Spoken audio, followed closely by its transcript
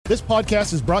This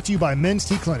podcast is brought to you by Men's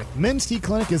T Clinic. Men's T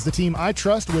Clinic is the team I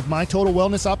trust with my total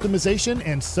wellness optimization,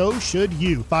 and so should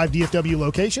you. 5 DFW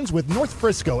locations with North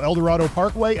Frisco, El Dorado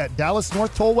Parkway at Dallas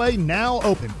North Tollway now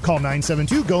open. Call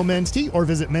 972-GO-MEN'S-T or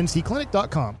visit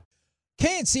mensteclinic.com.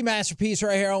 KNC Masterpiece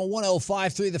right here on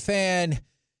 105.3 The Fan.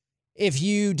 If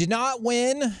you did not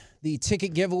win the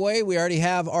ticket giveaway, we already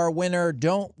have our winner.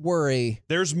 Don't worry.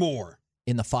 There's more.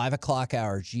 In the 5 o'clock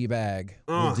hour, G-Bag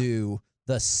will do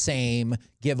the same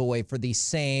giveaway for the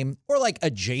same or like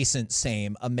adjacent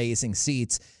same amazing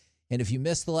seats. And if you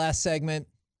missed the last segment,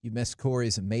 you missed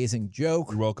Corey's amazing joke.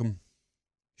 You're welcome.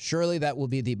 Surely that will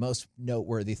be the most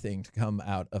noteworthy thing to come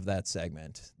out of that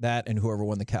segment. That and whoever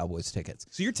won the Cowboys tickets.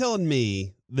 So you're telling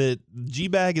me that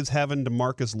G-Bag is having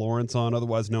DeMarcus Lawrence on,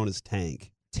 otherwise known as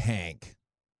Tank.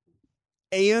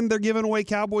 And they're giving away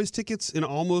Cowboys tickets in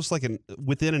almost like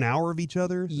within an hour of each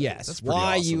other? Yes. That's pretty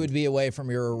Why awesome. you would be away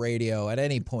from your radio at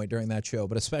any point during that show,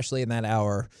 but especially in that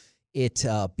hour, it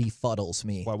befuddles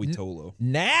me. Why we Tolo.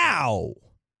 Now,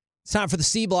 it's time for the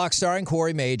C Block starring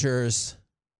Corey Majors.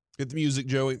 Get the music,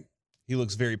 Joey. He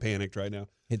looks very panicked right now.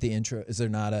 Hit the intro. Is there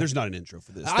not a... There's not an intro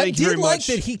for this. I Thank you did very like much.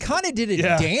 that he kind of did a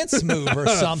dance move or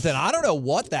something. I don't know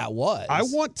what that was. I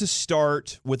want to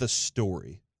start with a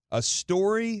story. A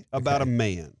story about a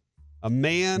man. A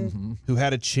man who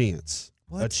had a chance.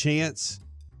 What? A chance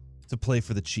to play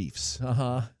for the Chiefs.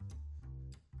 Uh-huh.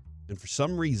 And for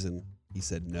some reason, he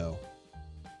said no.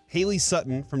 Haley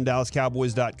Sutton from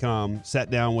DallasCowboys.com sat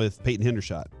down with Peyton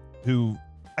Hendershot, who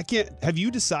have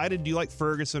you decided, do you like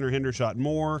Ferguson or Hendershot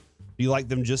more? Do you like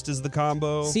them just as the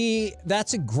combo? See,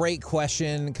 that's a great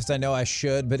question because I know I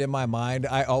should, but in my mind,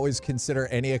 I always consider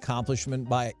any accomplishment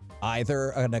by either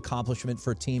an accomplishment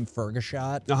for Team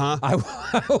Fergushot.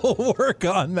 I will work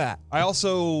on that. I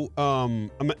also,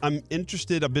 I'm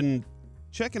interested. I've been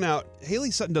checking out.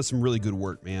 Haley Sutton does some really good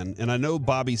work, man. And I know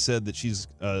Bobby said that she's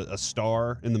a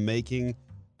star in the making.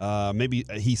 Maybe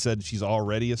he said she's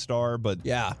already a star, but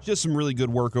yeah, just some really good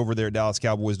work over there at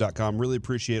DallasCowboys.com. Really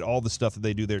appreciate all the stuff that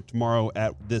they do there. Tomorrow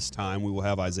at this time, we will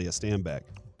have Isaiah Stanback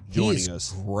joining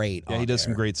us. Great. Yeah, he does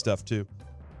some great stuff too.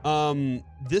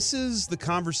 This is the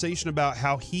conversation about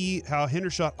how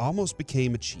Hendershot almost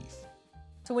became a Chief.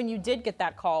 So when you did get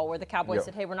that call where the Cowboys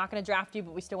said, hey, we're not going to draft you,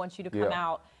 but we still want you to come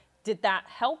out, did that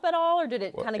help at all, or did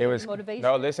it kind of give you motivation?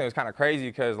 No, listen, it was kind of crazy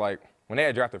because, like, when they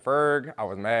had drafted Ferg, I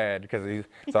was mad because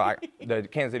the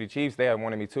Kansas City Chiefs, they had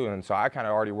wanted me too, and so I kind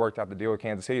of already worked out the deal with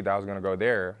Kansas City that I was going to go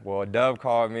there. Well, Dove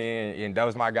called me, and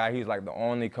Dove's my guy. He's like the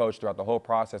only coach throughout the whole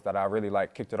process that I really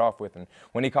like kicked it off with. And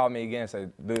when he called me again and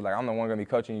said, dude, like, I'm the one going to be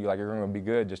coaching you, like, you're going to be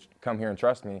good, just come here and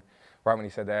trust me. Right when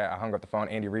he said that, I hung up the phone.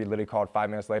 Andy Reid literally called 5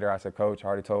 minutes later. I said, Coach, I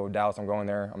already told Dallas I'm going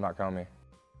there. I'm not coming.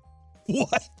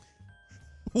 What?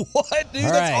 What, dude?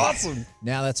 All That's right. awesome.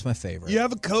 Now that's my favorite. You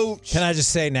have a coach. Can I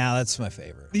just say now that's my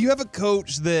favorite? You have a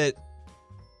coach that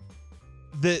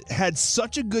had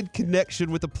such a good connection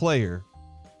with a player,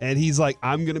 and he's like,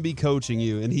 I'm going to be coaching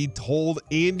you. And he told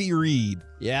Andy Reid,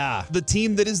 the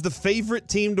team that is the favorite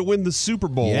team to win the Super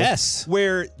Bowl,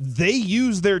 where they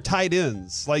use their tight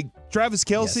ends. Like Travis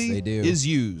Kelce is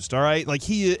used, all right? Like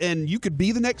and you could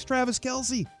be the next Travis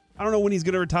Kelce. I don't know when he's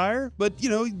going to retire, but,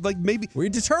 like maybe. We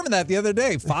determined that the other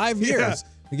day, 5 years.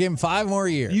 We gave him 5 more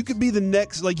years. You could be the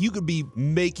next, like you could be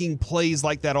making plays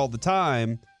like that all the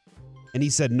time. And he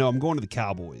said, no, I'm going to the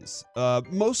Cowboys.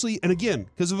 Mostly, and again,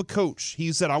 because of a coach.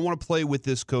 He said, I want to play with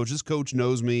this coach. This coach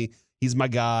knows me. He's my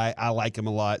guy. I like him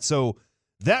a lot. So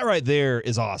that right there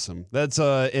is awesome. That's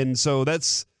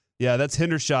that's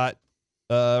Hendershot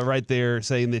right there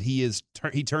saying that he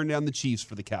turned down the Chiefs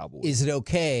for the Cowboys. Is it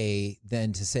okay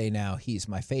then to say now he's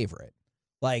my favorite?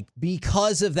 Like,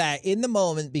 because of that, in the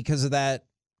moment, because of that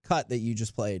cut that you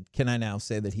just played, can I now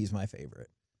say that he's my favorite?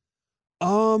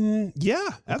 Yeah,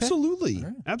 absolutely.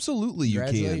 Right. Absolutely, you can.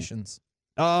 Congratulations.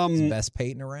 He's the best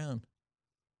Peyton around.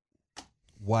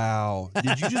 Wow.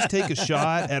 Did you just take a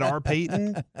shot at our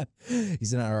Peyton?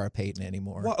 He's not our Peyton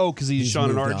anymore. Well, because he's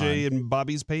Sean and RJ on. and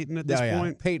Bobby's Peyton at this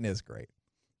point? Peyton is great.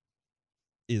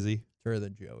 Is he? Sure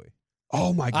than Joey.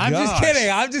 Oh, my gosh. I'm just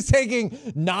kidding. I'm just taking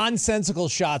nonsensical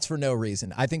shots for no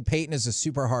reason. I think Peyton is a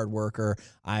super hard worker.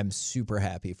 I'm super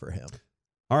happy for him.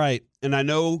 All right. And I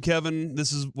know, Kevin,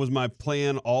 this was my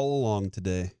plan all along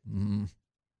today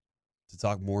to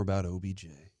talk more about OBJ.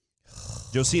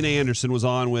 Josina Anderson was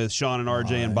on with Sean and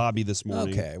RJ and Bobby this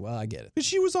morning. Okay, well, I get it.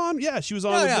 She was on, she was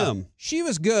on with them. She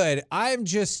was good. I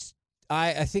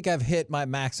think I've hit my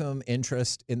maximum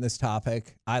interest in this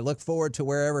topic. I look forward to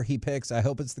wherever he picks. I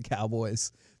hope it's the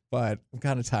Cowboys, but I'm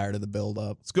kind of tired of the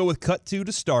build-up. Let's go with cut 2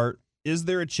 to start. Is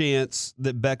there a chance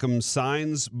that Beckham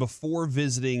signs before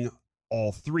visiting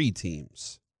all 3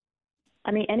 teams?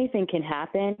 I mean, anything can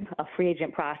happen. A free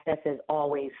agent process is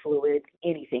always fluid.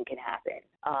 Anything can happen.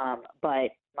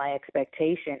 But my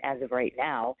expectation as of right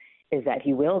now is that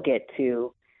he will get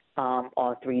to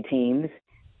all three teams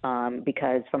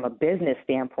because from a business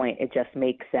standpoint, it just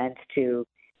makes sense to,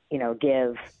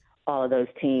 give all of those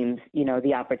teams,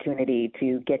 the opportunity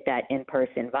to get that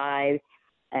in-person vibe.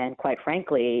 And quite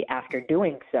frankly, after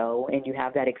doing so, and you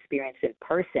have that experience in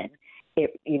person,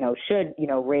 it, should,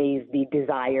 raise the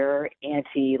desire,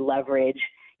 anti-leverage,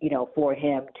 for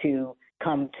him to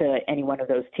come to any one of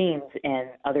those teams and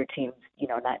other teams,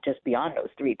 not just beyond those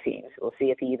three teams. We'll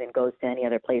see if he even goes to any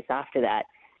other place after that.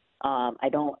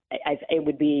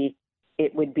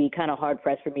 It would be kind of hard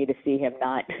pressed for me to see him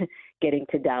not getting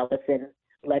to Dallas and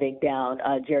letting down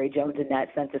Jerry Jones in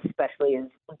that sense, especially as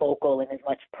vocal and as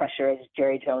much pressure as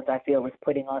Jerry Jones, I feel, was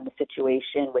putting on the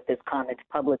situation with his comments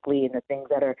publicly and the things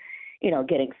that are,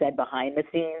 getting said behind the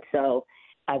scenes. So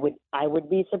I would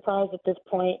be surprised at this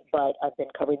point, but I've been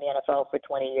covering the NFL for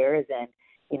 20 years and,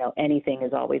 anything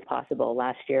is always possible.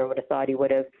 Last year I would have thought he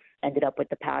would have ended up with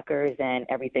the Packers and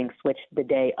everything switched the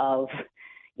day of,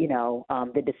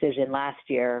 the decision last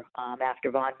year after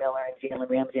Von Miller and Jalen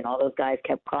Ramsey and all those guys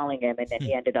kept calling him, and then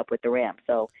he ended up with the Rams.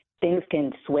 So things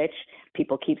can switch.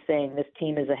 People keep saying this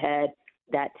team is ahead,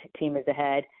 that team is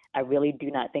ahead. I really do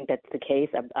not think that's the case.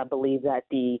 I believe that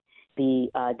the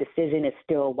decision is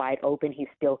still wide open. He's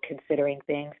still considering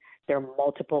things. There are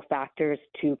multiple factors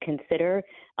to consider.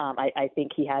 I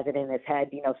think he has it in his head,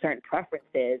 certain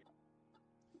preferences.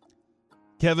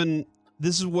 Kevin,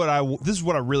 this is what I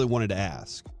really wanted to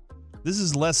ask. This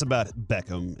is less about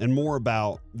Beckham and more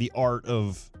about the art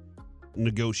of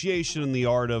negotiation and the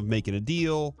art of making a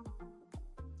deal.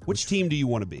 Which team do you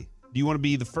want to be? Do you want to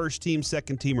be the first team,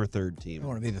 second team, or third team? I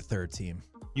want to be the third team.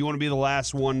 You want to be the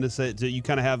last one to say you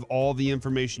kind of have all the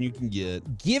information you can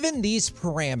get. Given these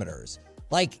parameters,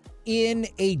 like in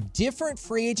a different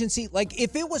free agency, like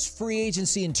if it was free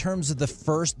agency in terms of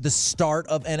the start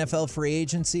of NFL free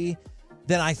agency,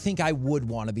 then I think I would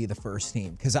want to be the first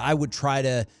team because I would try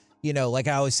to, like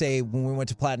I always say when we went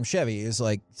to Platinum Chevy, is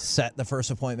like set the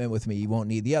first appointment with me. You won't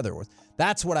need the other one.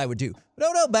 That's what I would do. But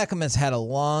Odell Beckham has had a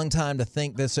long time to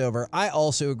think this over. I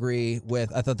also agree I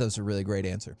thought that was a really great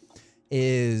answer,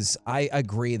 I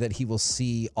agree that he will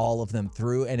see all of them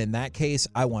through. And in that case,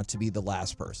 I want to be the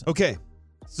last person. Okay.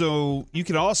 So you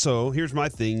can also, here's my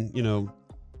thing,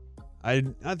 I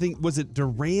think, was it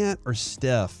Durant or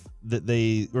Steph or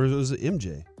was it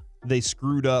MJ? They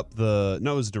screwed up it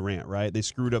was Durant, right? They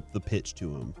screwed up the pitch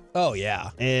to him. Oh, yeah.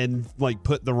 And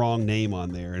put the wrong name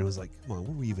on there. And it was like, come on,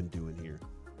 what are we even doing here?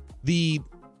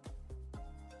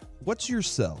 What's your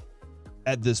sell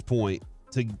at this point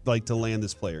to land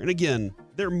this player? And again,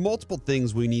 there are multiple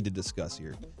things we need to discuss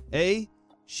here.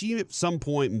 She at some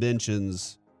point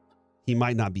mentions he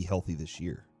might not be healthy this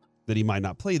year, that he might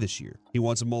not play this year. He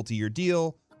wants a multi-year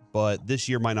deal, but this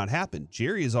year might not happen.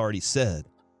 Jerry has already said,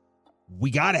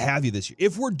 we got to have you this year.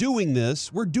 If we're doing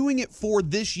this, we're doing it for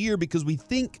this year because we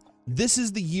think this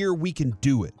is the year we can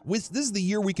do it. This is the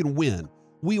year we can win.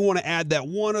 We want to add that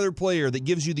one other player that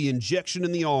gives you the injection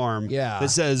in the arm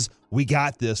that says, we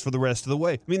got this for the rest of the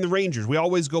way. I mean, the Rangers, we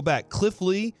always go back. Cliff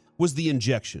Lee was the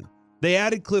injection. They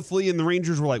added Cliff Lee, and the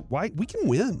Rangers were like, why? We can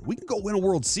win. We can go win a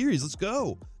World Series. Let's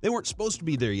go. They weren't supposed to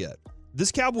be there yet.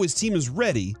 This Cowboys team is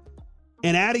ready.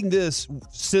 And adding this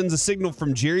sends a signal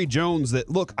from Jerry Jones that,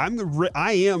 look,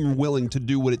 I am willing to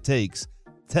do what it takes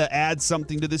to add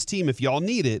something to this team if y'all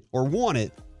need it or want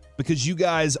it because you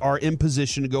guys are in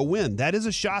position to go win. That is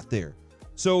a shot there.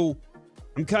 So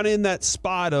I'm kind of in that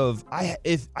spot of I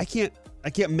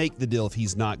can't make the deal if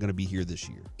he's not going to be here this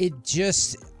year.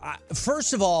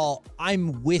 First of all,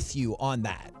 I'm with you on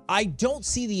that. I don't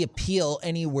see the appeal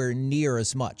anywhere near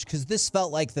as much because this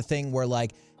felt like the thing where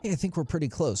hey, I think we're pretty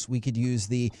close. We could use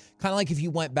the kind of like if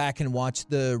you went back and watched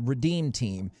the Redeem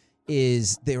team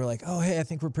they were like, oh, hey, I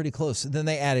think we're pretty close. And then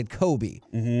they added Kobe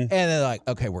and they're like,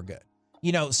 okay, we're good.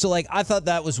 So I thought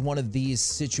that was one of these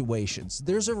situations.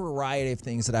 There's a variety of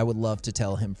things that I would love to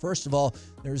tell him. First of all,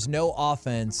 there's no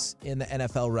offense in the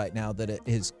NFL right now that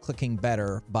is clicking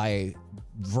better by a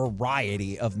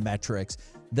variety of metrics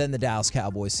than the Dallas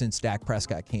Cowboys since Dak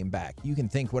Prescott came back. You can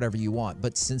think whatever you want,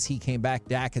 but since he came back,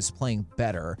 Dak is playing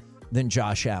better than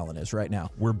Josh Allen is right now.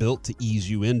 We're built to ease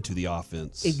you into the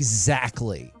offense.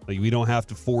 Exactly. We don't have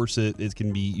to force it.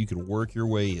 You can work your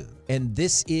way in. And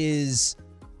this is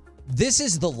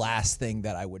the last thing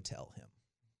that I would tell him.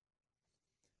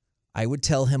 I would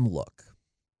tell him, look,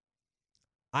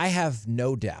 I have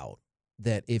no doubt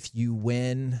that if you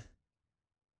win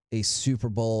a Super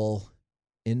Bowl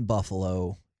in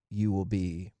Buffalo, you will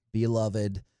be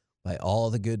beloved, by all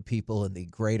the good people in the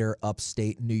greater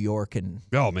upstate New York and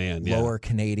lower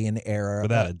Canadian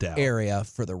without a doubt. area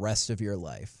for the rest of your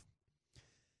life.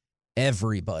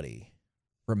 Everybody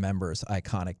remembers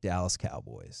iconic Dallas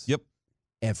Cowboys. Yep.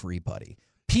 Everybody.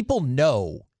 People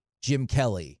know Jim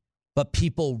Kelly, but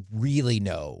people really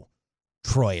know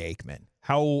Troy Aikman.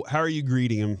 How are you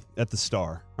greeting him at the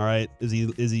Star? All right, is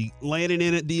he landing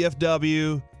in at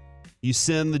DFW? You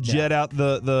send the jet out,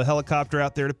 the helicopter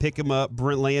out there to pick him up,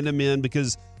 land him in,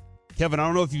 because, Kevin, I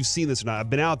don't know if you've seen this or not. I've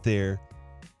been out there.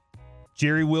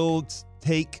 Jerry will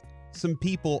take some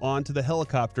people onto the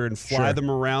helicopter and fly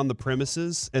them around the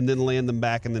premises and then land them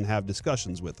back and then have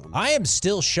discussions with them. I am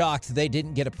still shocked they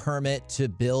didn't get a permit to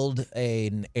build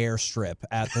an airstrip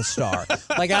at the Star.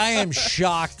 Like, I am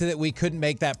shocked that we couldn't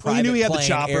make that private He knew he had the plane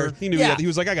chopper. He knew he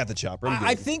was like, I got the chopper.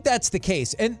 I think that's the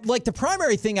case. And, like, the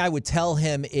primary thing I would tell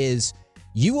him is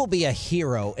you will be a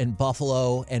hero in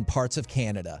Buffalo and parts of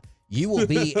Canada. You will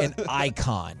be an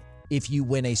icon if you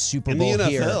win a Super Bowl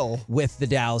here with the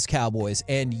Dallas Cowboys,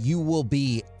 and you will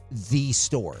be the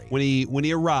story. When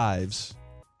he arrives,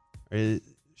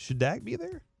 should Dak be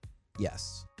there?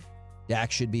 Yes. Dak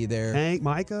should be there. Hank,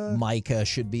 Micah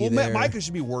should be there. Micah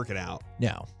should be working out.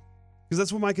 No. Because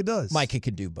that's what Micah does. Micah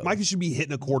could do both. Micah should be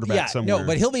hitting a quarterback somewhere. No,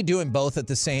 but he'll be doing both at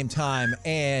the same time.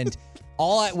 And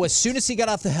as soon as he got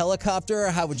off the helicopter,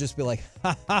 I would just be like,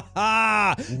 ha, ha,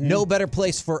 ha. Mm-hmm. No better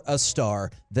place for a star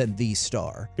than the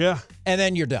Star. Yeah. And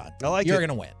then you're done. You're going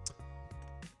to win.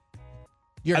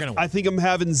 You're going to win. I think I'm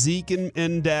having Zeke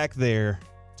and Dak there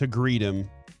to greet him,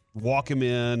 walk him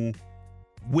in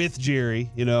with Jerry,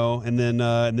 and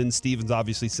then Steven's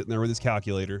obviously sitting there with his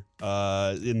calculator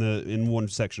in one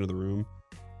section of the room.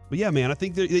 But yeah, man, I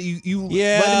think that you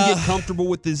let him get comfortable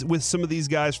with some of these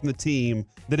guys from the team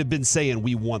that have been saying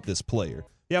we want this player.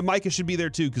 Yeah, Micah should be there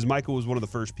too, because Micah was one of the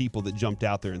first people that jumped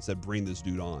out there and said, "Bring this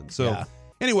dude on." So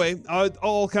anyway,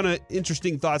 all kind of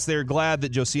interesting thoughts there. Glad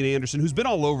that Josina Anderson, who's been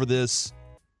all over this,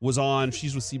 was on.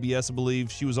 She's with CBS, I believe.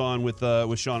 She was on with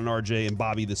Sean and RJ and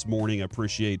Bobby this morning. I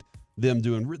appreciate them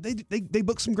doing. They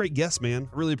booked some great guests, man.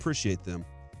 I really appreciate them.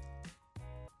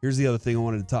 Here's the other thing I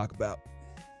wanted to talk about.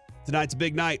 Tonight's a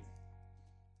big night.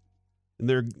 And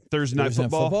they're Thursday night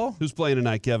football. Who's playing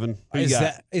tonight, Kevin?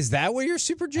 Is that what you're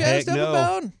super jazzed up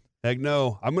about? Heck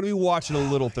no. I'm going to be watching a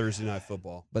little Thursday night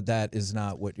football. But that is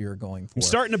not what you're going for. I'm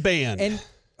starting a band. And,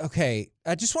 okay,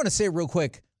 I just want to say real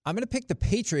quick, I'm going to pick the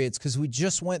Patriots because we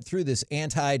just went through this go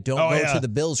to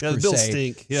the Bills crusade. The Bills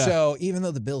stink. Yeah. So even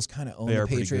though the Bills kind of own the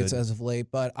Patriots as of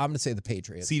late, but I'm going to say the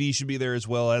Patriots. CD should be there as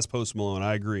well as Post Malone.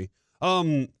 I agree.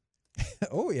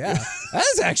 Oh, yeah.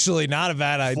 That's actually not a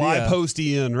bad idea. Fly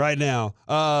Posty in right now.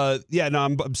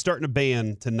 I'm starting a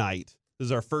band tonight. This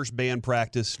is our first band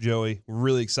practice, Joey. We're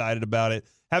really excited about it.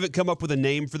 Haven't come up with a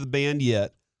name for the band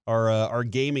yet. Our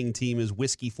gaming team is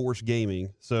Whiskey Force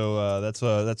Gaming. So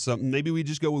that's something. Maybe we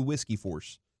just go with Whiskey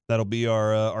Force. That'll be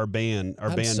our band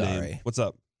name. What's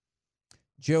up?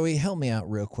 Joey, help me out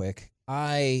real quick.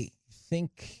 I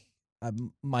think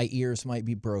my ears might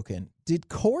be broken. Did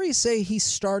Corey say he's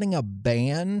starting a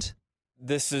band?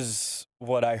 This is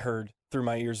what I heard through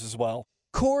my ears as well.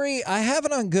 Corey, I have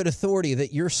it on good authority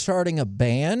that you're starting a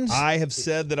band. I have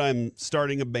said that I'm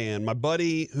starting a band. My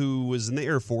buddy who was in the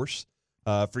Air Force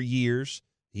for years,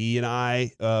 he and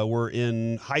I were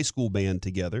in high school band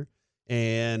together.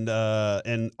 And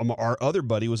our other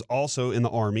buddy was also in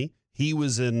the Army. He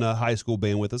was in a high school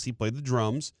band with us. He played the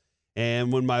drums.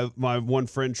 And when my one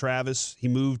friend, Travis, he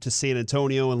moved to San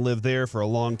Antonio and lived there for a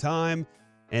long time.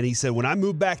 And he said, when I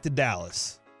moved back to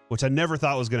Dallas, which I never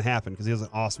thought was going to happen because he has an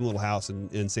awesome little house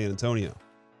in San Antonio. He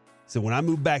said, when I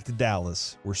moved back to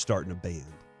Dallas, we're starting a band.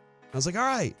 I was like, all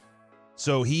right.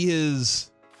 So he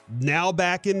is now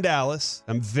back in Dallas.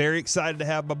 I'm very excited to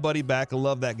have my buddy back. I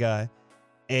love that guy.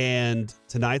 And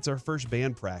tonight's our first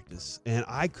band practice. And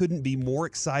I couldn't be more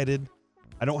excited.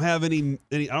 I don't have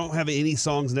any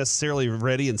songs necessarily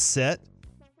ready and set.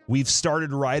 We've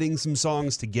started writing some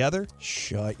songs together.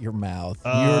 Shut your mouth.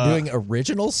 You're doing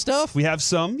original stuff? We have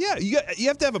some. Yeah, you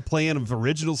have to have a plan of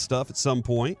original stuff at some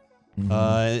point.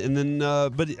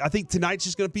 Mm-hmm. But I think tonight's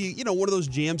just going to be, one of those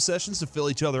jam sessions to fill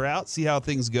each other out, see how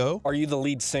things go. Are you the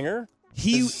lead singer?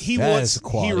 He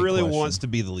really wants to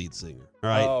be be the singer. All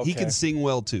right, okay. He can sing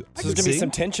well too. So there's gonna be some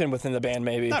tension within the band,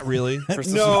 maybe. Not really.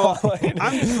 No,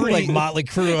 I'm pretty like Motley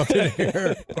Crue up in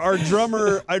here. Our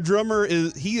drummer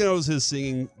he knows his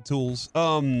singing tools.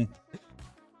 I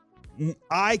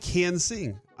can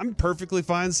sing. I'm perfectly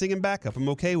fine singing backup. I'm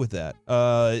okay with that.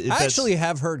 I actually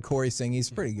have heard Corey sing.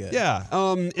 He's pretty good. Yeah.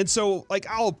 And so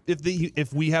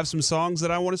if we have some songs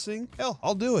that I want to sing, hell,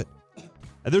 I'll do it.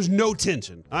 There's no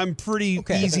tension. I'm pretty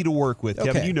easy to work with,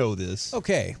 Kevin. You know this.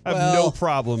 Okay. I have no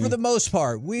problem. For the most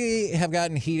part, we have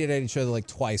gotten heated at each other like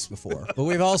twice before, but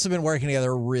we've also been working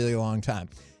together a really long time.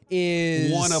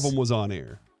 One of them was on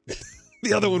air.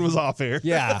 The other one was off air.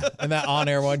 Yeah, and that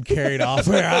on-air one carried off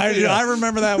air. I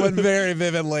remember that one very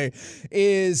vividly.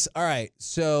 All right,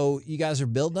 so you guys are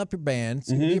building up your band. It's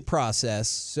going to be a process.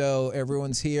 So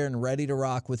everyone's here and ready to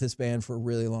rock with this band for a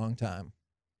really long time.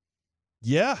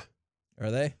 Yeah. Are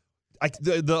they?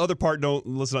 The other part,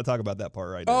 let's not talk about that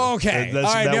part right now. Oh, okay. All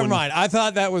right, never mind. I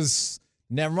thought that was...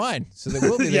 Never mind. So they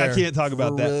will be there. I can't talk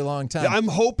about that. For a really long time. I'm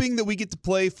hoping that we get to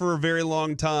play for a very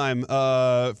long time.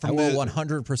 I will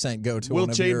 100% go to Will one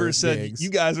of Chambers your said, gigs. you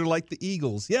guys are like the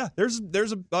Eagles. Yeah, there's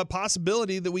a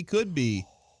possibility that we could be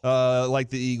like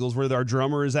the Eagles, where our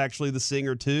drummer is actually the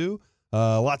singer too.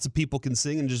 Lots of people can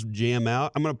sing and just jam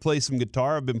out. I'm going to play some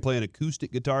guitar. I've been playing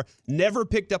acoustic guitar. Never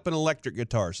picked up an electric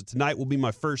guitar. So tonight will be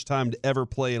my first time to ever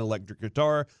play an electric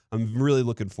guitar. I'm really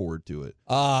looking forward to it.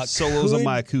 Solos on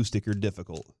my acoustic are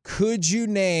difficult. Could you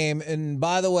name, and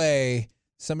by the way,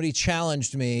 somebody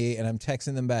challenged me and I'm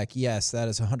texting them back. Yes, that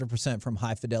is 100% from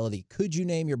High Fidelity. Could you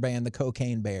name your band the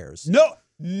Cocaine Bears?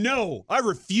 No, I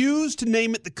refuse to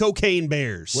name it the Cocaine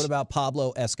Bears. What about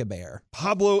Pablo Escobar?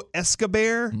 Pablo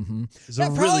Escobar? Mm-hmm.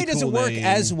 That probably doesn't work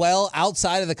as well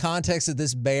outside of the context that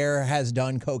this bear has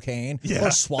done cocaine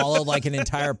or swallowed like an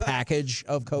entire package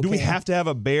of cocaine. Do we have to have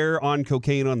a bear on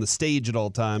cocaine on the stage at all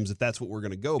times if that's what we're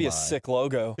going to go by? Be a sick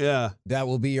logo. Yeah. That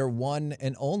will be your one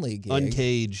and only gig.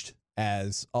 Uncaged.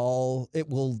 It will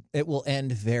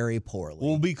end very poorly.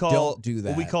 Don't do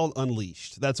that. We'll be called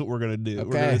Unleashed. That's what we're gonna do.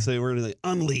 Okay. We're gonna say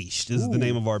Unleashed is the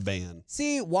name of our band.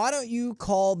 See, why don't you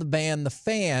call the band The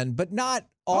Fan, but not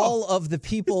all of the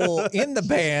people in the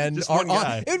band Just are one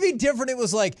guy. on. It would be different. It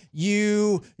was like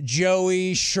you,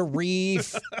 Joey,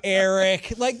 Sharif,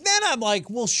 Eric. Like then I'm like,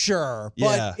 well, sure,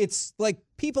 but it's like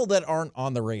people that aren't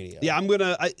on the radio. Yeah,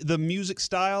 the music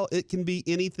style, it can be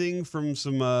anything from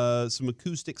some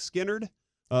acoustic Skinnerd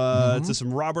to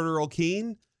some Robert Earl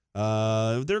Keen. There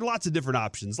are lots of different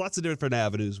options, lots of different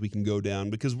avenues we can go down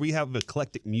because we have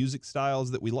eclectic music styles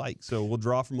that we like. So we'll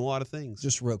draw from a lot of things.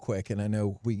 Just real quick, and I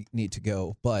know we need to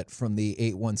go, but from the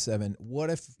 817, what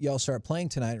if y'all start playing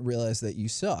tonight and realize that you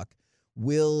suck?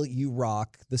 Will you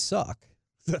rock the suck?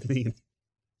 What does that mean?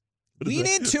 Lean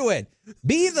into it.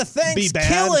 Be the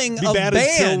Thanksgiving be of bad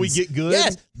bands. until we get good.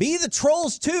 Yes. Be the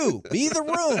Trolls 2. Be the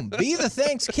Room. Be the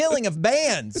Thanksgiving of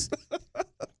bands.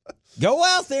 Go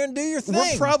out there and do your thing.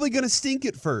 We're probably going to stink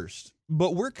at first,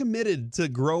 but we're committed to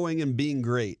growing and being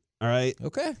great. All right?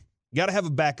 Okay. Got to have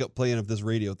a backup plan if this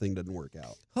radio thing doesn't work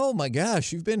out. Oh, my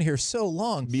gosh. You've been here so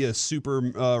long. Be a super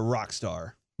rock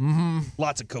star. Mm-hmm.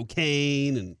 Lots of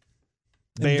cocaine and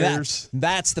bears.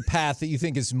 That's the path that you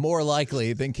think is more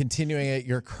likely than continuing at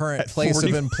your current place 40,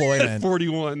 of employment. At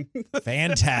 41.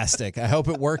 Fantastic. I hope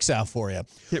it works out for you.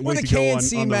 Can't We're wait the to go on KNC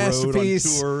the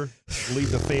Masterpiece. road, on tour,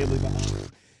 leave the family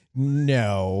behind.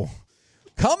 No.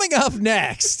 Coming up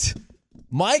next,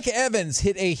 Mike Evans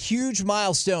hit a huge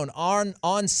milestone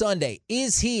on Sunday.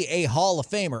 Is he a Hall of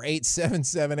Famer?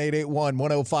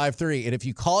 877-881-1053. And if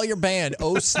you call your band,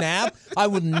 oh snap, I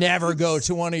would never go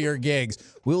to one of your gigs.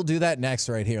 We'll do that next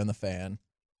right here on The Fan.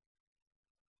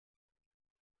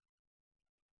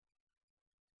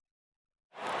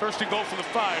 First and goal from the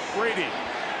 5. Brady.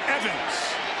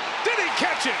 Evans. Did he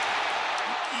catch it?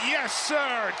 Yes,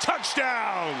 sir.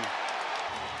 Touchdown.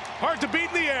 Hard to beat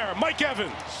in the air. Mike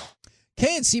Evans.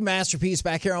 KNC Masterpiece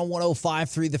back here on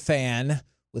 105.3 The Fan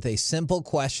with a simple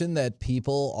question that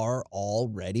people are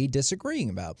already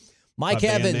disagreeing about. Mike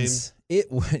Evans, a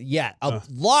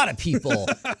lot of people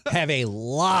have a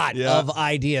lot of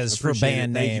ideas for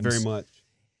band names. Thank you very much.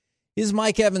 Is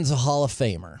Mike Evans a Hall of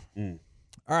Famer? Mm.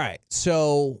 All right,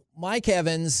 so Mike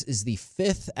Evans is the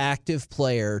 5th active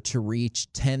player to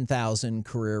reach 10,000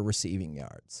 career receiving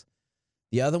yards.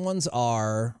 The other ones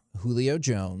are Julio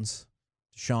Jones,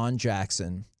 Deshaun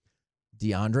Jackson,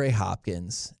 DeAndre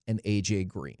Hopkins, and A.J.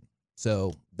 Green.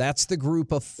 So that's the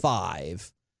group of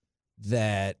 5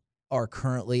 that are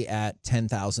currently at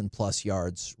 10,000 plus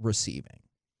yards receiving.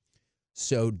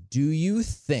 So do you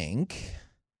think,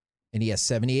 and he has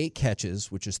 78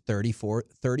 catches, which is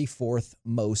 34th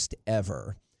most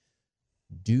ever,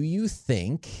 do you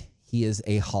think he is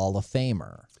a Hall of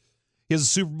Famer? He has a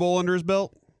Super Bowl under his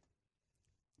belt?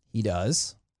 He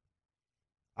does.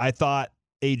 I thought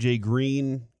A.J.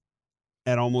 Green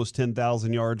at almost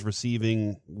 10,000 yards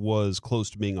receiving was close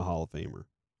to being a Hall of Famer.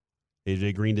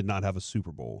 A.J. Green did not have a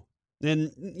Super Bowl.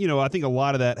 And, I think a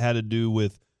lot of that had to do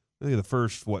with the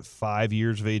first, 5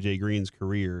 years of A.J. Green's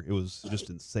career. It was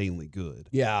just insanely good.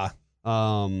 Yeah.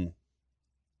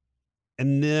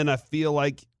 And then I feel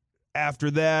like after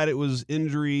that, it was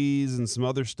injuries and some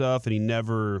other stuff, and he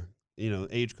never,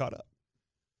 age caught up.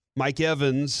 Mike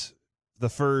Evans, the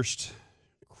first,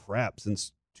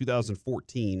 since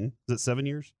 2014. Is it 7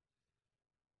 years?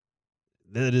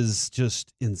 That is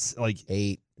just,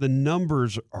 8. The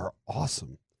numbers are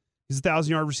awesome. He's a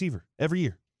 1,000-yard receiver every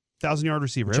year. 1,000-yard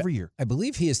receiver every year. I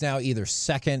believe he is now either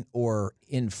second or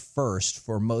in first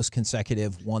for most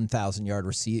consecutive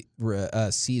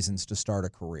 1,000-yard seasons to start a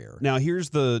career. Now,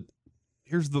 here's the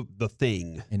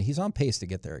thing. And he's on pace to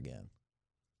get there again.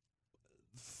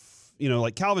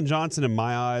 Like Calvin Johnson, in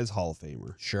my eyes, Hall of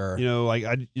Famer. Sure.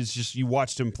 It's just you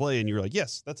watched him play and you're like,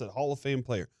 yes, that's a Hall of Fame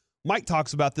player. Mike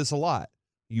talks about this a lot.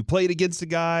 You played against a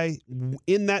guy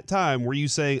in that time where you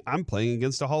say, I'm playing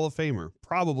against a Hall of Famer.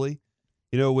 Probably,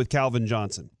 with Calvin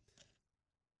Johnson.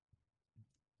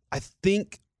 I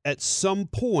think at some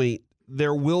point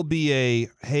there will be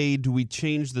hey, do we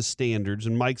change the standards?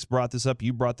 And Mike's brought this up.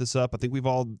 You brought this up. I think we've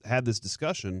all had this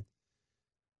discussion.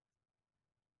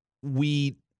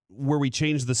 Where we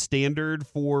change the standard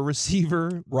for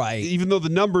receiver. Right. Even though the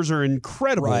numbers are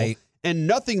incredible. Right. And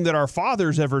nothing that our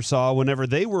fathers ever saw whenever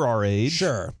they were our age.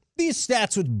 Sure. These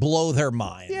stats would blow their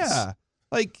minds. Yeah.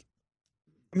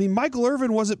 Michael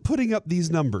Irvin wasn't putting up these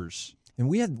numbers. And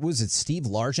we had, was it Steve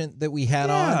Largent that we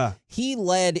had on? He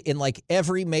led in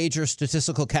every major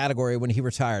statistical category when he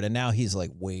retired, and now he's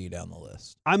way down the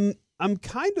list. I'm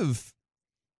kind of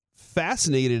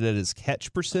fascinated at his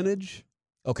catch percentage.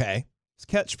 Okay. His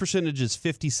catch percentage is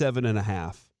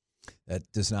 57.5.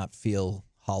 That does not feel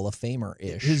Hall of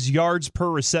Famer-ish. His yards per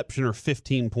reception are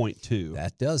 15.2.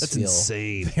 That's feel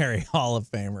insane. Very Hall of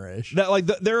Famer-ish.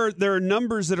 That there are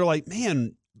numbers that are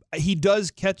man, he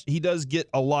does get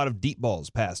a lot of deep balls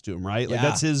passed to him, right? Yeah.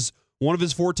 That's one of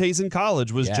his fortes in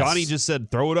college was Johnny just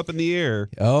said, throw it up in the air.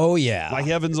 Oh, yeah. Mike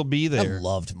Evans will be there. I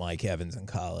loved Mike Evans in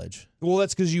college. Well,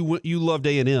 that's because you loved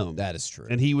A&M. That is true.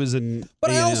 And he was in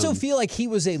But A&M. I also feel like he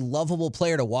was a lovable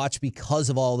player to watch because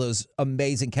of all those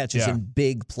amazing catches and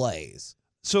big plays.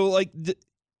 So,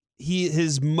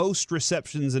 his most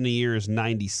receptions in a year is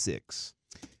 96.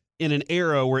 In an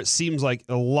era where it seems like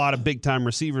a lot of big-time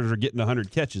receivers are getting 100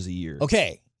 catches a year.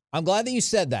 Okay. I'm glad that you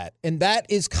said that. And that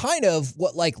is kind of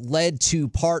what led to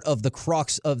part of the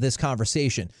crux of this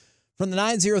conversation. From the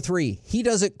 903, he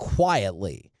does it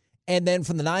quietly. And then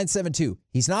from the 972,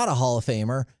 he's not a Hall of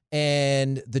Famer.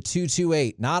 And the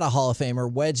 228, not a Hall of Famer,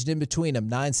 wedged in between them,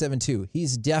 972.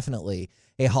 He's definitely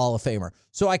a Hall of Famer.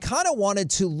 So I kind of wanted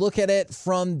to look at it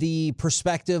from the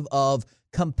perspective of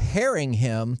comparing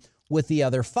him with the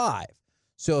other 5.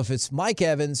 So if it's Mike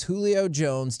Evans, Julio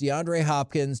Jones, DeAndre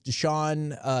Hopkins,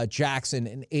 Deshaun Jackson,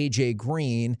 and A.J.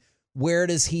 Green, where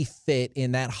does he fit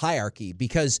in that hierarchy?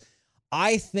 Because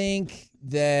I think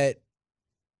that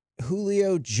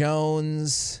Julio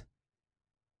Jones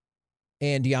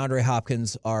and DeAndre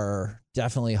Hopkins are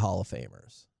definitely Hall of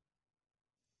Famers.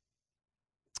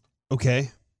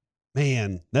 Okay.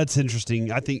 Man, that's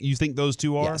interesting. You think those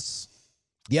two are? Yes.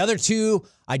 The other two,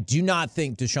 I do not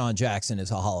think Deshaun Jackson is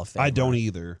a Hall of Famer. I don't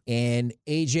either. And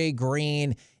A.J.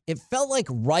 Green, it felt like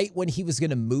right when he was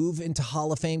going to move into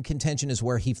Hall of Fame contention is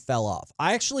where he fell off.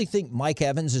 I actually think Mike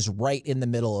Evans is right in the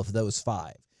middle of those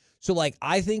 5. So,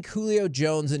 I think Julio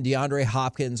Jones and DeAndre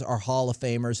Hopkins are Hall of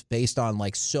Famers based on,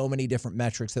 so many different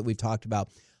metrics that we've talked about.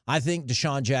 I think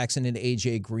Deshaun Jackson and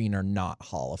A.J. Green are not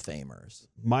Hall of Famers.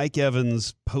 Mike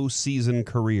Evans' postseason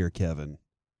career, Kevin,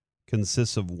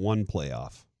 consists of 1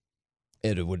 playoff.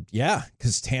 It would,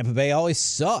 because Tampa Bay always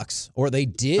sucks, or they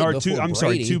did. Or before I'm Brady.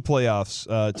 sorry, 2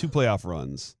 playoffs, 2 playoff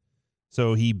runs.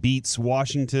 So he beats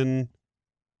Washington,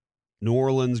 New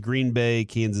Orleans, Green Bay,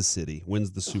 Kansas City,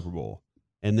 wins the Super Bowl,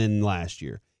 and then last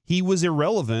year he was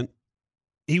irrelevant.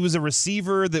 He was a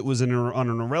receiver that was on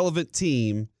an irrelevant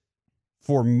team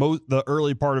for the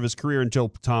early part of his career until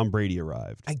Tom Brady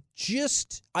arrived.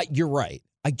 You're right.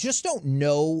 I just don't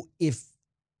know if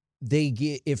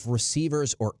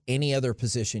receivers or any other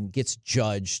position gets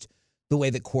judged the way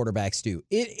that quarterbacks do.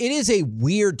 It is a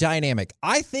weird dynamic.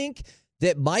 I think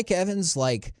that Mike Evans,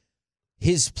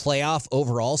 his playoff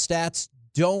overall stats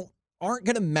aren't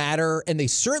going to matter, and they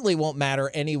certainly won't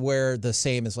matter anywhere the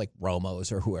same as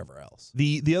Romo's or whoever else.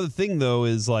 The other thing though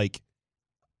is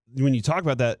when you talk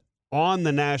about that on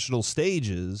the national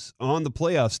stages, on the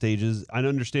playoff stages, I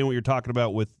understand what you're talking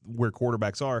about with where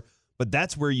quarterbacks are. But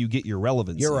that's where you get your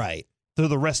relevancy. You're right. To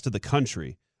the rest of the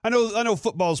country. I know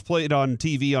football's played on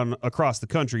TV across the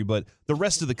country, but the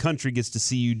rest of the country gets to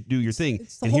see you do your thing.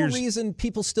 It's the whole reason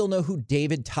people still know who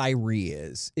David Tyree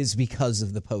is because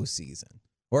of the postseason.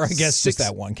 Or I guess just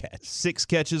that 1 catch. 6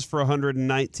 catches for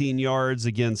 119 yards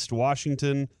against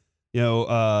Washington.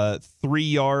 One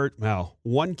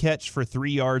catch for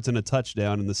 3 yards and a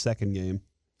touchdown in the second game.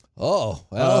 Oh,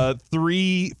 well.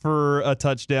 3 for a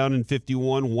touchdown in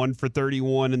 51, 1 for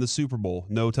 31 in the Super Bowl.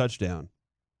 No touchdown.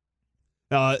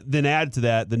 Then add to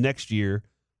that the next year,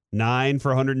 9 for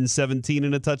 117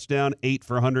 and a touchdown, 8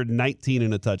 for 119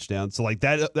 and a touchdown. So like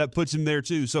that puts him there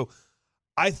too. So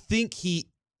I think he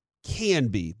can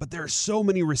be, but there are so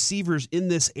many receivers in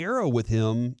this era with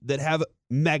him that have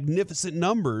magnificent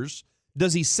numbers.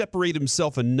 Does he separate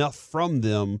himself enough from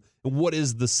them? And what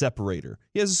is the separator?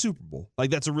 He has a Super Bowl.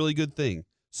 Like, that's a really good thing.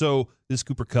 So is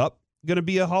Cooper Kupp going to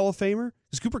be a Hall of Famer?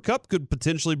 Because Cooper Kupp could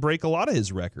potentially break a lot of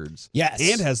his records. Yes.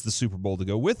 And has the Super Bowl to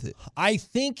go with it. I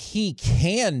think he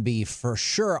can be for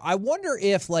sure. I wonder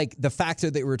if, like, the factor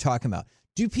that we were talking about,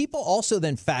 do people also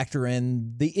then factor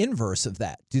in the inverse of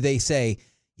that? Do they say,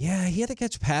 yeah, he had to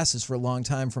catch passes for a long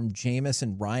time from Jameis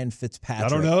and Ryan Fitzpatrick? I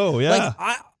don't know. Yeah.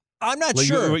 Like, I'm not like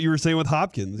sure. What you were saying with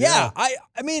Hopkins. Yeah. I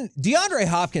mean, DeAndre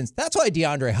Hopkins, that's why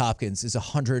DeAndre Hopkins is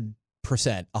 100%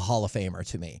 a Hall of Famer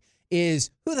to me, is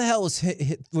who the hell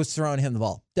was throwing him the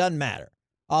ball? Doesn't matter.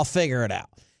 I'll figure it out.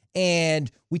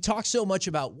 And we talk so much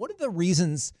about, one of the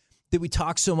reasons that we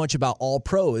talk so much about all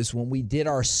pro is when we did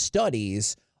our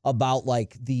studies about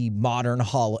like the modern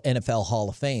NFL Hall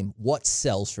of Fame, what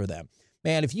sells for them.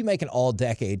 Man, if you make an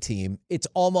all-decade team, it's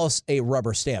almost a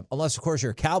rubber stamp. Unless, of course,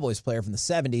 you're a Cowboys player from the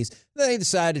 70s. Then they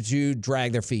decided to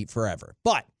drag their feet forever.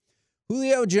 But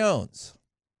Julio Jones,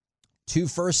 2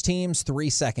 first teams, 3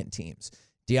 second teams.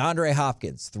 DeAndre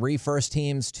Hopkins, 3 first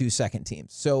teams, 2 second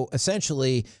teams. So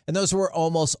essentially, and those were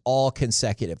almost all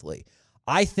consecutively.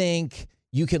 I think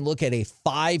you can look at a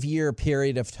 5-year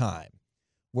period of time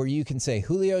where you can say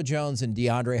Julio Jones and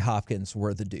DeAndre Hopkins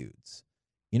were the dudes.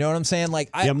 You know what I'm saying? Like,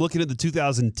 I'm looking at the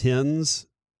 2010s.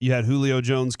 You had Julio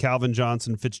Jones, Calvin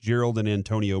Johnson, Fitzgerald, and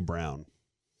Antonio Brown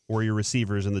were your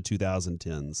receivers in the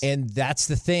 2010s. And that's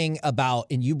the thing about,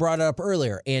 and you brought it up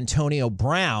earlier, Antonio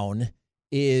Brown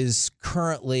is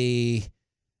currently,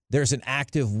 there's an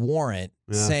active warrant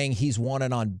saying he's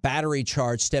wanted on battery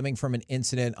charge stemming from an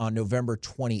incident on November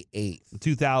 28th. The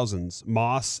 2000s,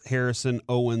 Moss, Harrison,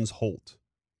 Owens, Holt.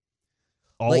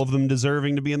 All of them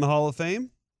deserving to be in the Hall of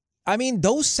Fame? I mean,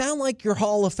 those sound like your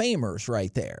Hall of Famers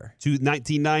right there.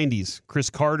 1990s, Chris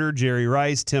Carter, Jerry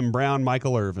Rice, Tim Brown,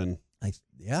 Michael Irvin.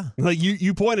 Yeah. Like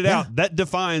you pointed out, that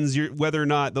defines whether or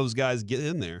not those guys get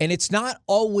in there. And it's not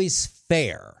always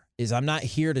fair. I'm not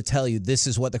here to tell you this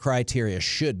is what the criteria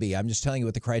should be. I'm just telling you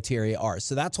what the criteria are.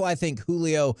 So that's why I think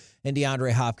Julio and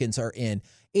DeAndre Hopkins are in.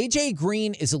 A.J.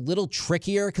 Green is a little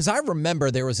trickier because I remember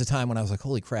there was a time when I was like,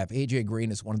 holy crap, A.J. Green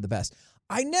is one of the best.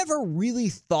 I never really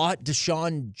thought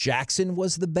Deshaun Jackson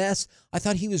was the best. I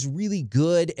thought he was really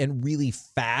good and really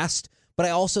fast, but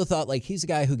I also thought like he's a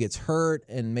guy who gets hurt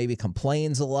and maybe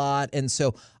complains a lot. And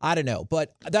so I don't know,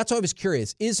 but that's why I was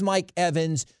curious. Is Mike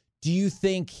Evans, do you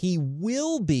think he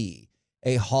will be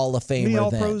a Hall of Famer? How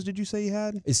many All-Pros did you say he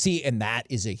had? See, and that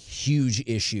is a huge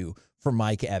issue for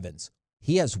Mike Evans.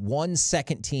 He has 1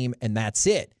 second team and that's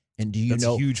it. And do you That's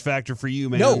know? a huge factor for you,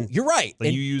 man. No, you're right.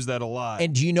 Like, you use that a lot.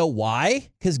 And do you know why?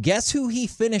 Because guess who he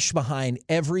finished behind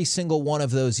every single one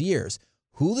of those years?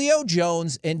 Julio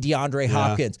Jones and DeAndre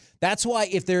Hopkins. That's why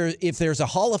if there's a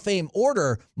Hall of Fame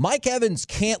order, Mike Evans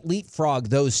can't leapfrog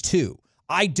those two.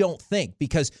 I don't think,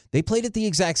 because they played at the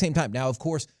exact same time. Now, of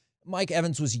course, Mike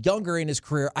Evans was younger in his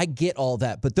career. I get all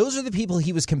that. But those are the people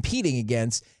he was competing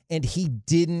against, and he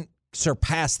didn't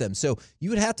surpass them. So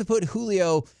you would have to put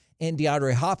Julio and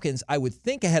DeAndre Hopkins, I would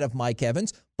think, ahead of Mike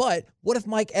Evans. But what if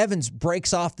Mike Evans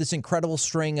breaks off this incredible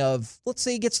string of, let's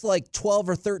say he gets like 12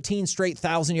 or 13 straight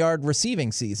 1,000-yard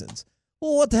receiving seasons?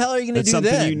 Well, what the hell are you going to do then?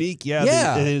 That's something unique,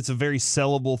 yeah. And it's a very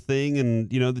sellable thing,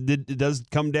 and it does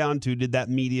come down to, did that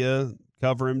media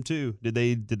cover him too? Did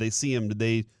they see him? Do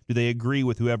they agree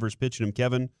with whoever's pitching him?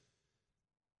 Kevin,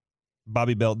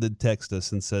 Bobby Belt did text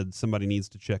us and said somebody needs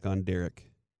to check on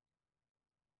Derek.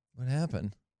 What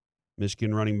happened?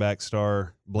 Michigan running back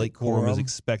star Blake Corum is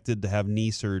expected to have knee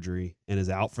surgery and is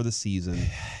out for the season.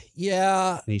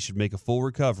 Yeah. And he should make a full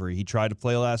recovery. He tried to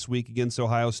play last week against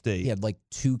Ohio State. He had like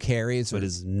 2 carries. But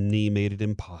his knee made it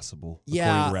impossible,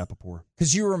 yeah, according to Rappaport.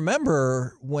 Because you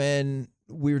remember when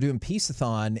we were doing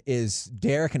Peace-a-thon, is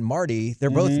Derek and Marty, they're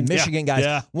both Michigan guys.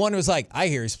 Yeah. One was like, I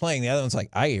hear he's playing. The other one's like,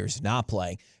 I hear he's not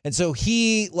playing. And so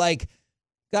he, like,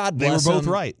 God bless him. They were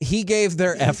both right. He gave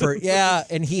their effort. Yeah.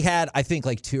 And he had, I think,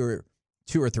 like 2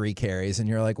 or 3 carries. And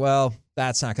you're like, well,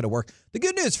 that's not going to work. The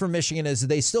good news for Michigan is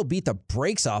they still beat the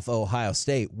brakes off Ohio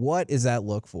State. What does that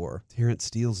look for? Terrence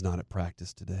Steele's not at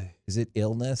practice today. Is it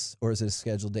illness or is it a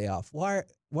scheduled day off? Why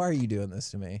are you doing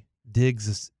this to me?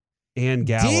 Diggs and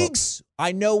Gallup. Diggs,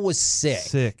 I know, was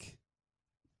sick.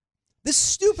 This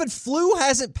stupid flu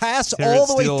hasn't passed all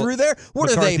the way through there. What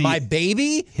McCarthy are they, my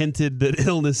baby? Hinted that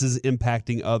illness is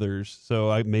impacting others.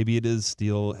 So maybe it is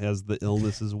Steele has the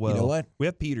illness as well. You know what? We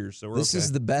have Peters, so we're This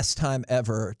is the best time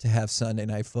ever to have Sunday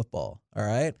Night Football, all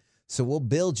right? So we'll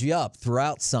build you up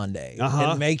throughout Sunday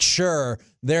and make sure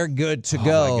they're good to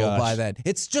go by then.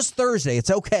 It's just Thursday. It's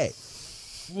okay.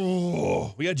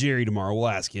 Oh, we got Jerry tomorrow. We'll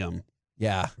ask him.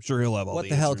 Yeah. I'm sure he'll have all What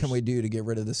the hell can we do to get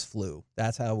rid of this flu?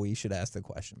 That's how we should ask the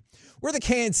question. We're the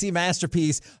KNC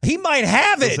Masterpiece. He might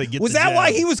have it. Was that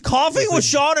why he was coughing with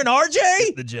Sean and RJ?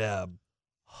 Get the jab.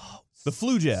 The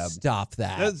flu jab. Stop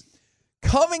that.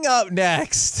 Coming up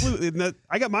next.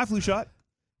 I got my flu shot.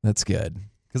 That's good.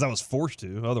 Because I was forced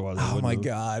to. Otherwise, I wouldn't have.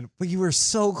 God. But you were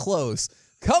so close.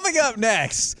 Coming up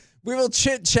next, we will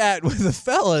chit-chat with the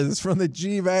fellas from the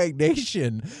G-Bag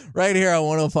Nation right here on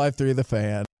 105.3 The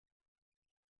Fan.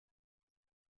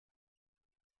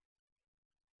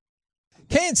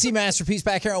 KNC Masterpiece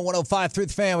back here on 105.3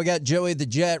 The Fan. We got Joey the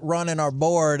Jet running our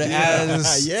board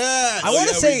as I want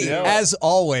to say as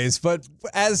always, but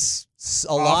as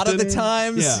a lot of the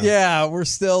times, we're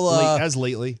still as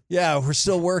lately. Yeah, we're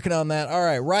still working on that.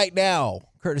 All right now,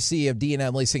 courtesy of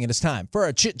D&M Leasing, it is time for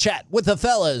a chit chat with the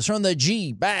fellas from the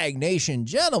G-Bag Nation.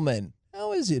 Gentlemen,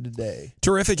 how is it today?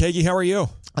 Terrific, Hagee. How are you?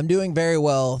 I'm doing very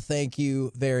well. Thank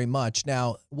you very much.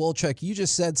 Now, Wolchuk, you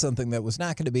just said something that was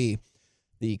not going to be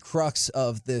the crux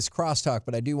of this crosstalk,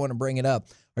 but I do want to bring it up.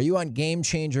 Are you on Game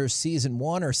Changers Season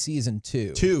 1 or Season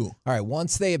 2? 2. All right,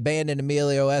 once they abandoned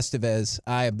Emilio Estevez,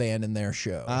 I abandoned their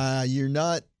show. You're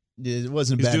not. It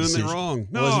wasn't a bad decision. He's doing it wrong.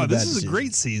 No, this is a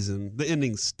great season. The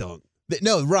ending stunk.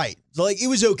 No, right. Like, it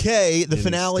was okay. The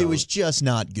finale was just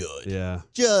not good. Yeah.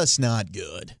 Just not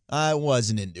good. I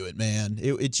wasn't into it, man.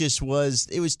 It just was.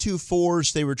 It was too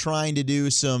forced. They were trying to do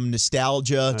some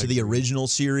nostalgia to the original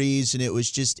series, and it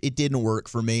was just, it didn't work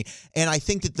for me. And I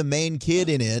think that the main kid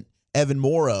in it, Evan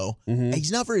Morrow,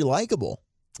 he's not very likable.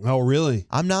 Oh, really?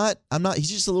 I'm not. He's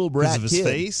just a little brat kid. Because of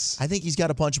his face? I think he's got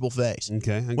a punchable face.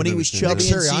 Okay. When he was chubby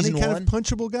in season kind 1. of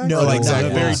punchable guy? No, like Zach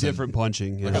Wilson. Very Wilson. different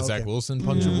punching. Yeah. Like a Zach Wilson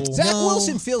punchable? Zach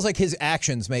Wilson feels like his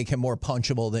actions make him more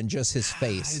punchable than just his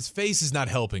face. His face is not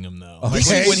helping him, though.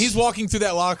 Okay. Like, when he's walking through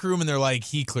that locker room and they're like,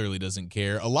 he clearly doesn't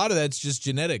care. A lot of that's just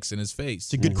genetics in his face.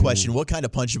 It's a good question. What kind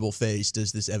of punchable face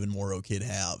does this Evan Morrow kid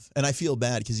have? And I feel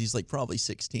bad because he's like probably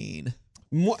 16.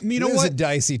 You know This what? is a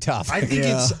dicey topic. I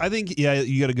think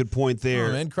you got a good point there.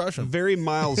 Oh, man, crush him. Very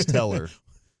Miles Teller.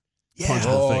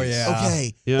 Punchable face. yeah.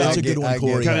 Okay. Yeah. That's a good one,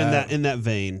 Corey. Kind of in that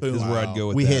vein is where I'd go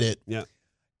with We that. hit it.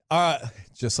 Yeah.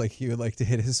 Just like he would like to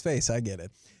hit his face. I get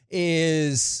it.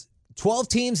 Is 12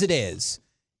 teams it is.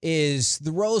 Is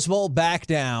the Rose Bowl back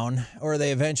down, or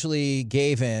they eventually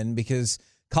gave in because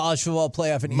College Football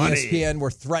Playoff and ESPN were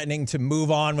threatening to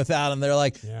move on without him? They're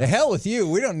like, the hell with you.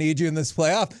 We don't need you in this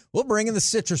playoff. We'll bring in the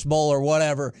Citrus Bowl or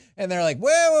whatever. And they're like,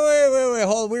 wait,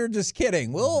 hold on. We were just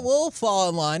kidding. We'll fall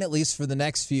in line at least for the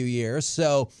next few years.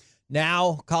 So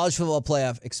now College Football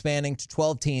Playoff expanding to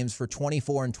 12 teams for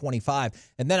 24 and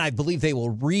 25. And then I believe they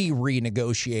will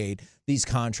renegotiate these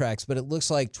contracts. But it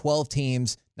looks like 12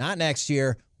 teams, not next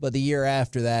year, but the year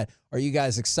after that. Are you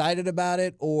guys excited about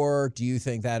it, or do you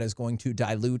think that is going to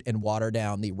dilute and water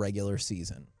down the regular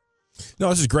season? No,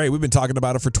 this is great. We've been talking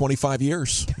about it for 25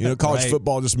 years. College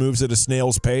football just moves at a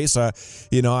snail's pace. I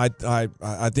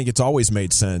think it's always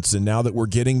made sense. And now that we're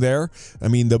getting there, I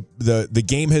mean, the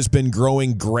game has been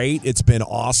growing great. It's been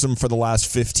awesome for the last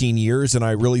 15 years. And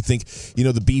I really think,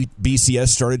 the BCS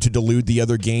started to dilute the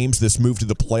other games. This move to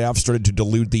the playoffs started to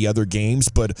dilute the other games.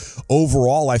 But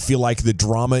overall, I feel like the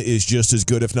drama is just as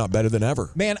good, if not better than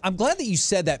ever. Man, I'm glad that you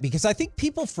said that, because I think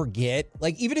people forget,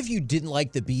 like, even if you didn't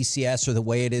like the BCS or the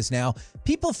way it is now,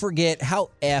 people forget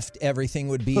how effed everything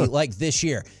would be like this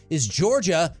year. Is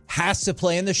Georgia has to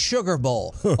play in the Sugar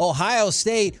Bowl. Ohio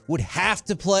State would have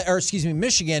to play,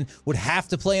 Michigan would have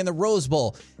to play in the Rose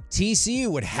Bowl. TCU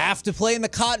would have to play in the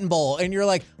Cotton Bowl. And you're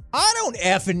like, I don't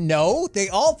effing know. They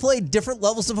all play different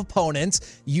levels of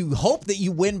opponents. You hope that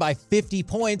you win by 50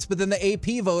 points, but then the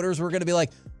AP voters were going to be like,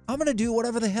 I'm going to do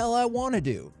whatever the hell I want to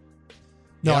do.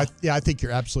 No, I think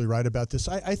you're absolutely right about this.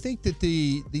 I think that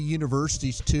the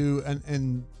universities too,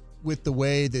 and with the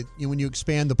way that when you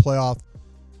expand the playoff,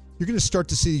 you're going to start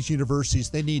to see these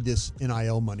universities. They need this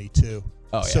NIL money too.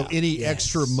 So any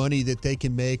extra money that they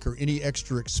can make, or any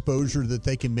extra exposure that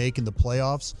they can make in the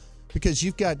playoffs, because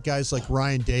you've got guys like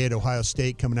Ryan Day at Ohio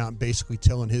State coming out and basically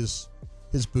telling his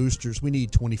boosters, we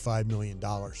need $25 million.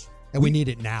 And we need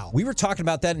it now. We were talking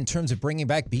about that in terms of bringing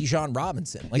back Bijan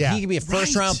Robinson. Like, Yeah. he could be a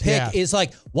first-round pick. Yeah. Is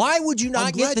like, why would you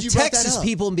not get the Texas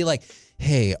people and be like,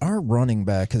 hey, our running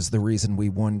back is the reason we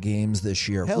won games this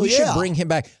year. Hell we yeah. should bring him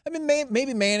back. I mean,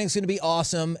 maybe Manning's going to be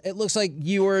awesome. It looks like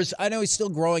Ewers, I know he's still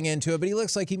growing into it, but he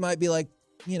looks like he might be like,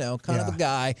 you know, kind of a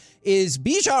guy. Is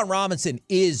Bijan Robinson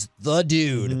is the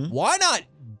dude. Mm-hmm. Why not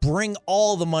bring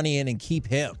all the money in and keep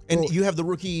him? And you have the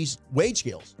rookies' wage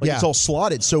scales. Like, it's all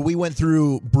slotted. So we went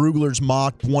through Brugler's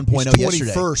mock 1.0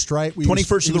 yesterday. 21st, right?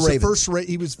 21st of the Ravens.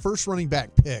 He was first running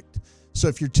back picked. So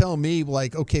if you're telling me,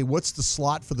 like, okay, what's the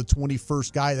slot for the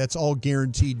 21st guy? That's all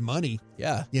guaranteed money.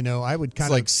 Yeah. You know, I would kind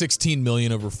of like $16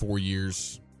 million over 4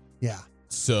 years. Yeah.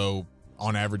 So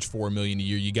on average, $4 million a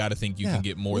year. You got to think you can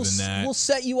get more than that. We'll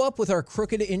set you up with our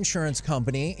crooked insurance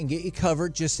company and get you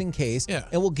covered just in case. Yeah.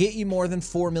 And we'll get you more than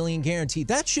 $4 million guaranteed.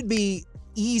 That should be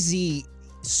easy.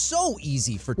 So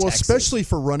easy for Texas. especially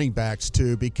for running backs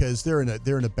too, because they're in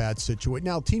a bad situation.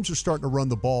 Now teams are starting to run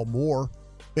the ball more.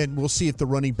 And we'll see if the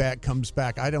running back comes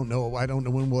back. I don't know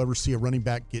when we'll ever see a running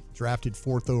back get drafted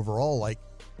 4th overall, like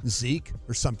Zeke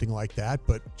or something like that.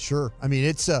 But sure, I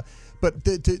mean but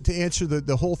to answer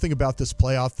the whole thing about this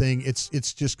playoff thing, it's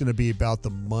just going to be about the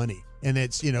money, and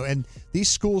it's and these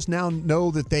schools now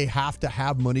know that they have to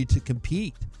have money to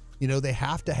compete. They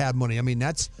have to have money. I mean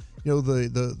that's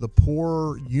the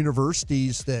poor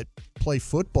universities that play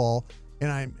football.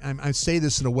 And I say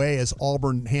this in a way as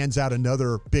Auburn hands out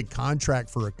another big contract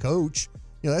for a coach.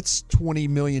 That's $20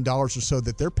 million or so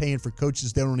that they're paying for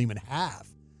coaches they don't even have.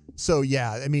 So,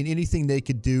 yeah, I mean, anything they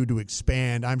could do to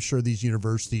expand, I'm sure these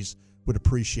universities would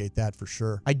appreciate that for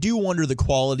sure. I do wonder the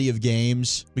quality of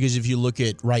games, because if you look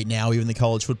at right now, even the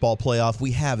college football playoff,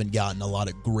 we haven't gotten a lot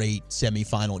of great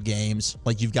semifinal games.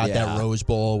 Like you've got that Rose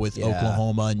Bowl with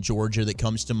Oklahoma and Georgia that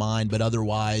comes to mind, but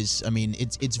otherwise, I mean,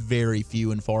 it's very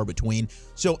few and far between.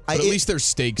 So but at least there's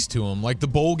stakes to them. Like the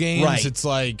bowl games, it's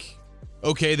like,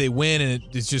 okay, they win, and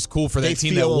it's just cool for that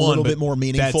team that won. A little bit more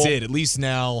meaningful. That's it. At least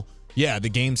now. Yeah, the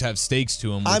games have stakes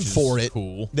to them. I'm for it.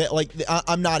 Cool.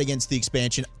 I'm not against the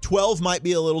expansion. 12 might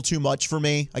be a little too much for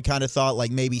me. I kind of thought like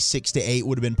maybe 6 to 8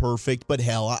 would have been perfect, but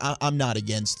hell, I'm not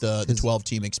against the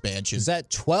 12-team expansion. Is that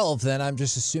 12? Then I'm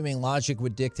just assuming logic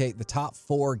would dictate the top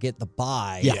 4 get the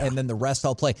bye, and then the rest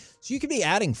all play. So you could be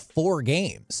adding 4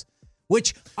 games.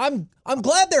 Which I'm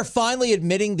glad they're finally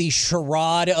admitting the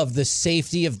charade of the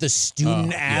safety of the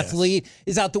student athlete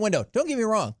is out the window. Don't get me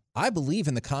wrong. I believe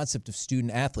in the concept of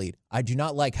student athlete. I do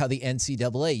not like how the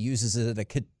NCAA uses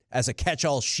it as a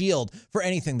catch-all shield for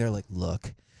anything. They're like,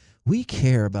 look, we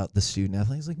care about the student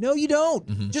athlete. He's like, no, you don't.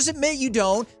 Mm-hmm. Just admit you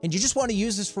don't, and you just want to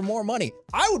use this for more money.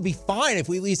 I would be fine if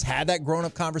we at least had that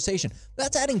grown-up conversation.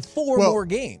 That's adding 4 more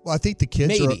games. Well, I think the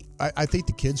kids I think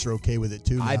the kids are okay with it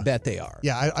too. Now. I bet they are.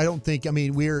 Yeah, I don't think. I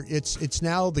mean, it's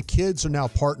now the kids are now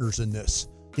partners in this.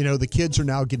 The kids are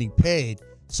now getting paid.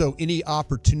 So any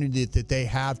opportunity that they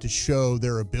have to show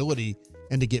their ability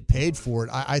and to get paid for it,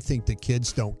 I think the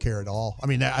kids don't care at all. I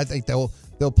mean, I think they'll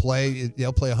play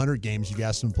 100 games. You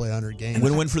ask them to play 100 games.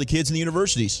 Win-win for the kids and the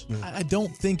universities. I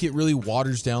don't think it really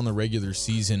waters down the regular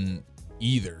season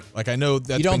either. Like I know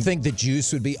that you don't think the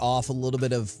juice would be off a little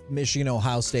bit of Michigan,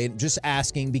 Ohio State? Just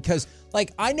asking because,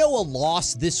 like, I know a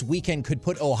loss this weekend could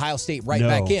put Ohio State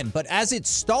back in, but as it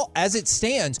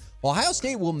stands, Ohio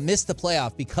State will miss the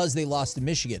playoff because they lost to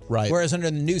Michigan. Right. Whereas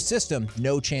under the new system,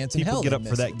 no chance in hell. People get up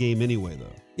for that game anyway,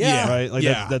 though. Yeah. Right. Like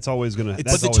that's always gonna.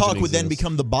 But the talk would then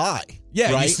become the bye.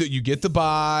 Yeah. Right. You get the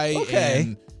bye. Okay.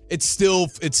 And it's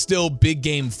still big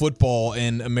game football,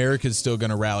 and America's still going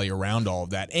to rally around all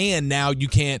of that. And now you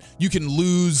can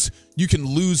lose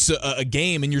a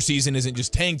game, and your season isn't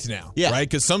just tanked now, right?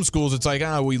 Because some schools it's like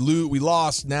we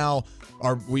lost now.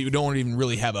 We don't even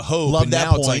really have a hope. Love and that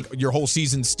now point. It's like your whole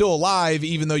season's still alive,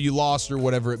 even though you lost or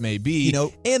whatever it may be.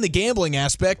 And the gambling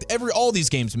aspect, all these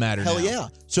games matter. Hell now. yeah!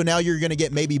 So now you're going to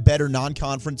get maybe better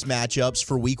non-conference matchups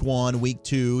for week 1, week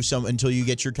 2, until you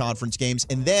get your conference games,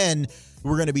 and then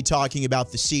we're going to be talking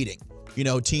about the seeding.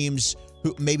 Teams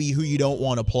who you don't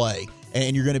want to play,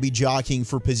 and you're going to be jockeying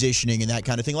for positioning and that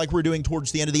kind of thing, like we're doing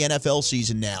towards the end of the NFL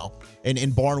season now.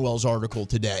 In Barnwell's article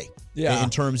today, in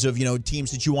terms of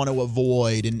teams that you want to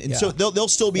avoid, and so they'll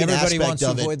still be everybody an aspect wants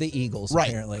to of it. avoid the Eagles, right?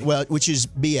 Apparently. Well, which is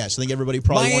BS. I think everybody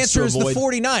probably My wants to answer avoid. is the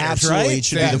 49ers, Absolutely, right? it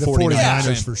should be the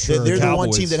 49ers for sure. They're the one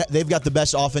team that they've got the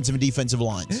best offensive and defensive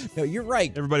lines. No, you're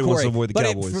right. Everybody wants to avoid the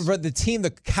Cowboys. But the team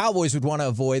the Cowboys would want to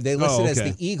avoid, they listed as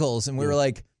the Eagles, and we were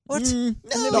like,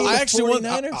 What? No, I actually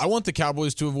want the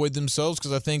Cowboys to avoid themselves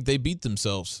because I think they beat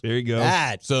themselves. There you go.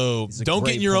 So don't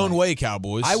get in your own way,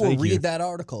 Cowboys. I will read that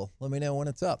article. Let me know when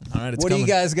it's up. All right, what do you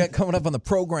guys got coming up on the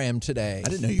program today? I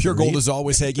didn't know you Pure Gold as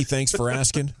always, Hagee. Thanks for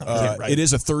asking. It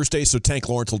is a Thursday, so Tank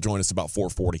Lawrence will join us about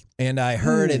 4:40. And I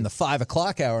heard in the 5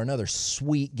 o'clock hour another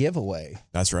sweet giveaway.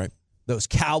 That's right. Those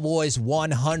Cowboys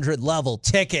 100 level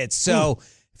tickets. So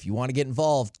if you want to get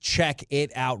involved, check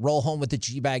it out. Roll home with the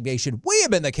G-Bag Nation. We have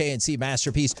been the KNC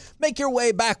Masterpiece. Make your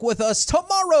way back with us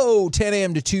tomorrow, 10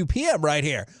 a.m. to 2 p.m. right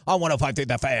here on 105.3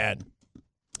 The Fan.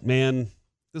 Man,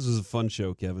 this was a fun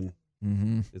show, Kevin.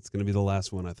 Mm-hmm. It's going to be the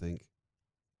last one, I think.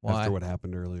 Why? After what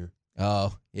happened earlier.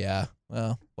 Oh, yeah.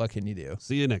 Well, what can you do?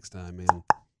 See you next time, man.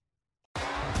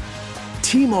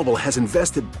 T-Mobile has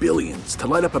invested billions to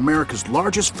light up America's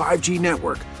largest 5G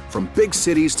network, from big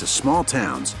cities to small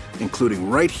towns, including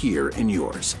right here in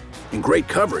yours. And great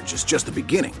coverage is just the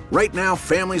beginning. Right now,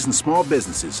 families and small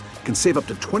businesses can save up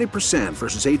to 20%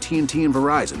 versus AT&T and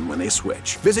Verizon when they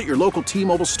switch. Visit your local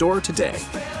T-Mobile store today.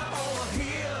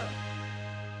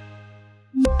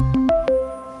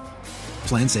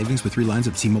 Plan savings with 3 lines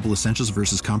of T-Mobile Essentials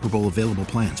versus comparable available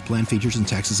plans. Plan features and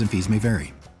taxes and fees may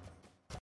vary.